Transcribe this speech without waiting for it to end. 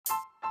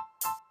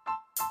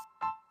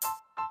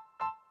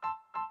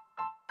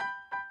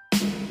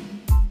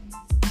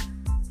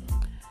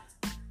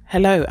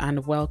Hello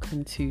and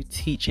welcome to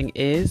Teaching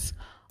Is.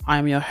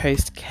 I'm your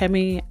host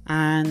Kemi,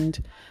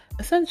 and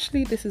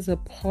essentially this is a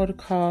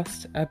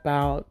podcast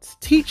about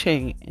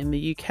teaching in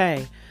the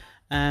UK.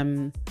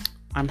 I'm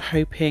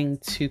hoping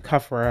to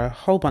cover a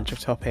whole bunch of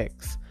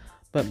topics,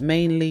 but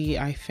mainly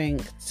I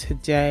think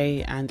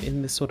today and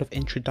in the sort of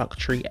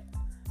introductory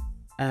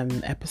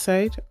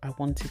episode, I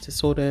wanted to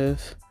sort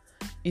of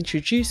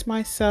introduce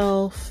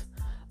myself,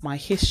 my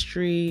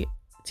history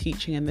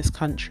teaching in this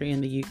country in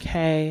the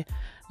UK,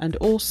 and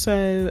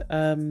also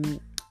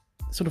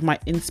sort of my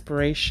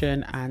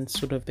inspiration and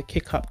sort of the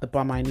kick up the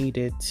bum I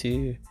needed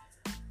to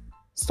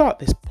start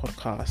this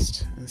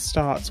podcast and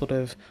start sort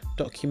of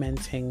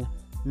documenting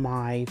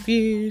my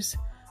views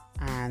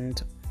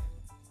and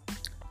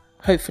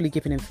hopefully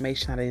giving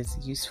information that is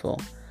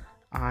useful.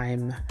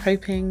 I'm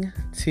hoping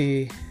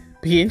to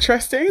be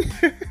interesting,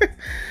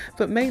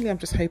 but mainly I'm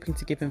just hoping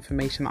to give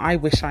information I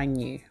wish I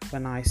knew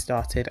when I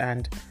started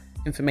and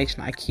information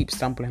that I keep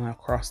stumbling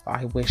across that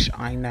I wish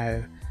I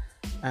know,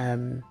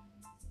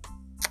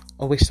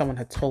 or wish someone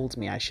had told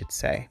me, I should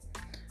say.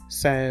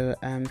 So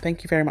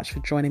thank you very much for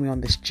joining me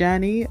on this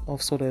journey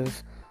of sort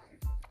of,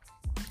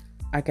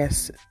 I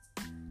guess,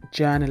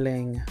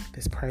 journaling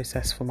this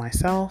process for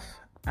myself.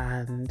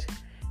 And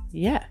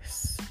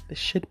yes, this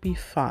should be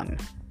fun.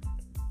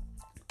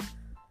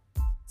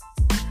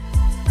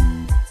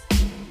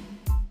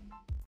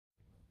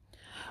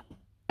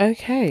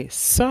 Okay,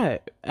 so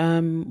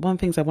one of the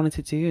things I wanted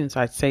to do, and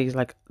so I'd say is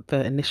like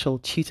the initial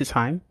tutor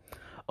time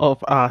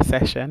of our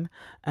session,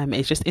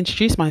 is just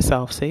introduce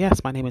myself. So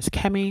yes, my name is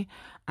Kemi,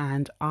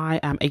 and I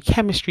am a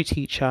chemistry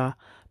teacher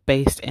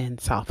based in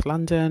South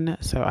London.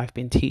 So I've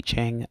been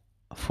teaching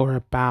for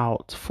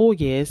about 4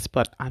 years,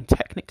 but I'm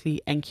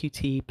technically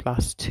NQT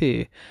plus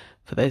 2.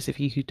 For those of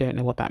you who don't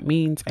know what that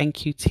means,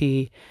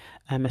 NQT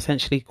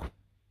essentially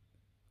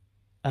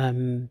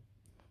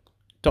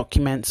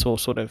documents or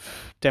sort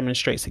of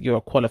demonstrates that you're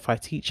a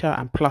qualified teacher,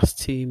 and plus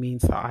 2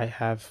 means that I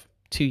have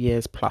 2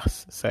 years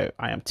plus, so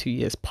I am 2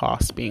 years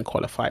past being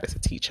qualified as a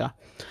teacher.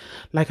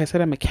 Like I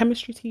said, I'm a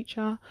chemistry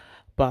teacher,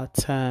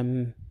 but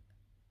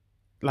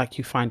like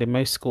you find in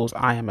most schools,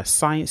 I am a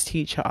science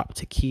teacher up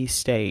to Key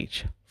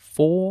Stage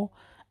 4,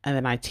 and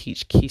then I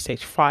teach Key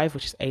Stage 5,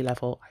 which is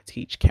A-level. I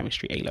teach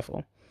chemistry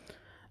A-level.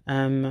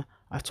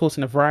 I've taught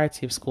in a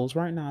variety of schools.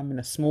 Right now I'm in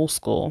a small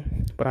school,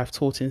 but I've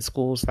taught in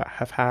schools that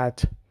have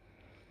had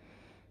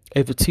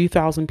over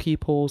 2,000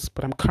 pupils,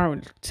 but I'm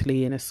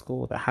currently in a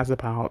school that has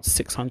about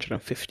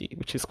 650,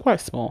 which is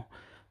quite small.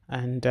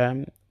 And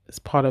it's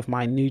part of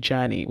my new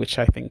journey, which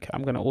I think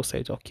I'm going to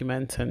also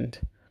document and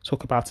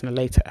talk about in a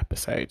later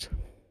episode.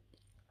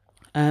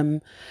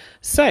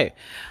 So,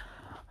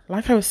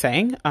 like I was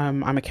saying,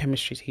 I'm a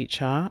chemistry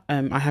teacher.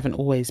 I haven't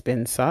always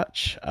been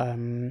such.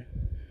 I'm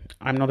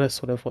not a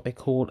sort of what they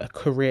call a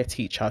career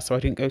teacher. So I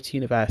didn't go to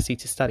university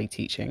to study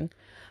teaching.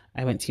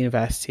 I went to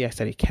university, I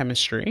studied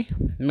chemistry,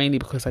 mainly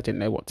because I didn't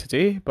know what to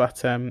do,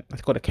 but I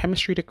got a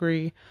chemistry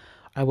degree.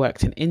 I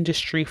worked in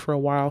industry for a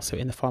while, so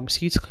in the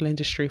pharmaceutical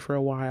industry for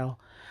a while,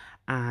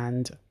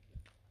 and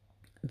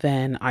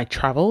then I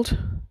travelled.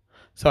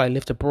 So I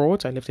lived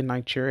abroad, I lived in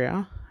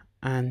Nigeria,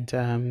 and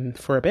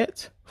for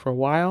a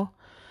while,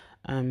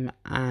 and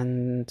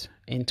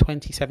in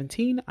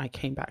 2017, I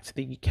came back to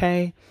the UK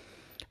and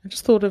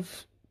just sort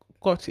of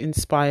got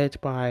inspired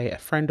by a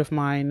friend of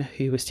mine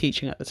who was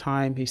teaching at the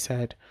time, who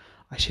said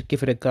I should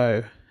give it a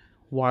go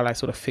while I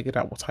sort of figured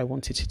out what I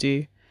wanted to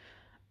do.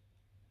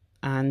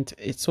 And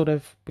it sort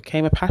of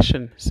became a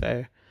passion.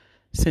 So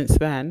since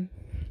then,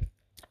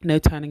 no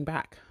turning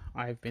back.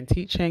 I've been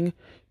teaching,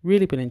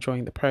 really been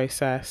enjoying the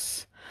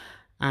process,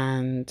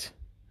 and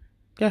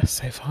yes,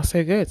 so far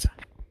so good.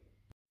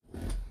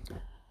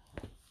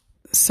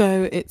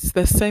 So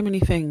there's so many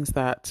things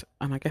that,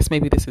 and I guess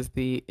maybe this is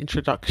the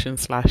introduction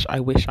 / I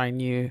wish I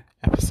knew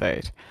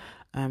episode.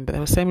 But there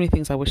were so many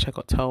things I wish I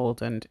got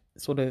told, and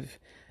sort of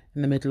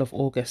in the middle of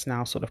August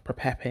now, sort of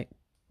preparing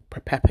for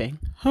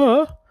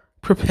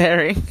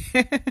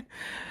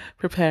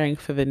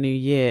the new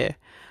year.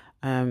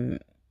 Even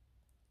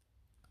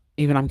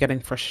I'm getting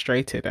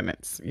frustrated, and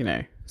it's,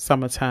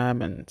 summer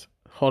term and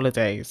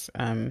holidays,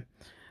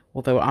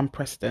 although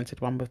unprecedented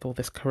one with all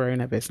this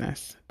corona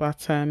business.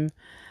 But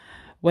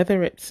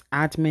whether it's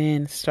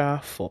admin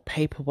stuff or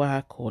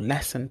paperwork or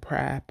lesson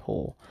prep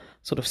or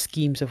sort of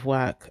schemes of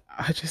work,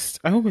 I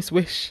almost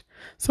wish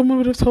someone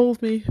would have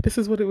told me this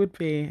is what it would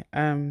be.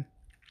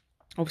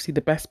 Obviously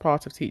the best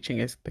part of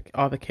teaching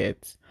are the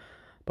kids,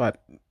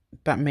 but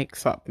that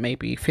makes up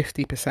maybe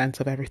 50%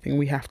 of everything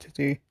we have to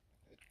do.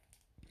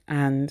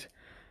 And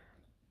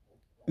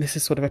this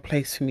is sort of a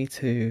place for me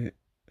to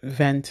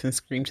vent and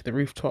scream to the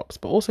rooftops,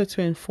 but also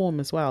to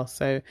inform as well.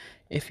 So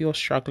if you're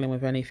struggling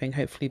with anything,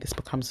 hopefully this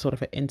becomes sort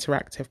of an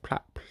interactive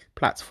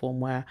platform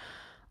where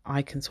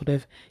I can sort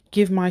of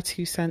give my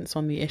 2 cents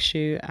on the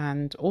issue,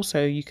 and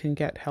also you can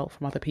get help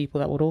from other people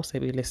that would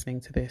also be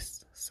listening to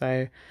this.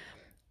 So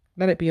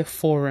let it be a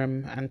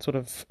forum and sort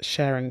of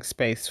sharing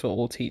space for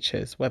all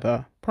teachers,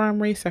 whether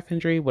primary,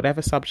 secondary,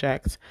 whatever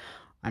subject.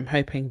 I'm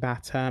hoping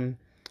that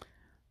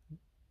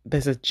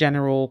there's a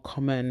general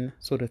common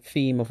sort of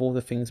theme of all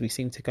the things we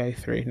seem to go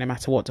through, no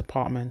matter what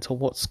department or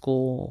what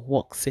school or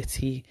what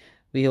city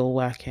we all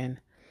work in.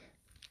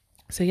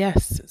 So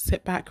yes,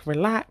 sit back,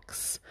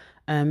 relax,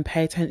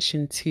 pay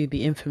attention to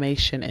the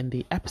information in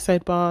the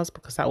episode bars,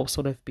 because that will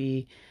sort of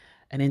be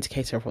an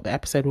indicator of what the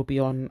episode will be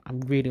on. I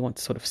really want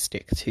to sort of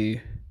stick to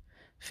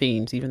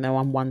themes, even though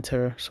I'm one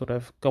to sort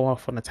of go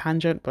off on a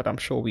tangent, but I'm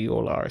sure we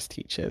all are as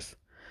teachers.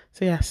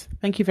 So yes,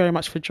 thank you very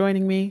much for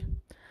joining me,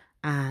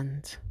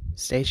 and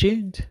stay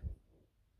tuned.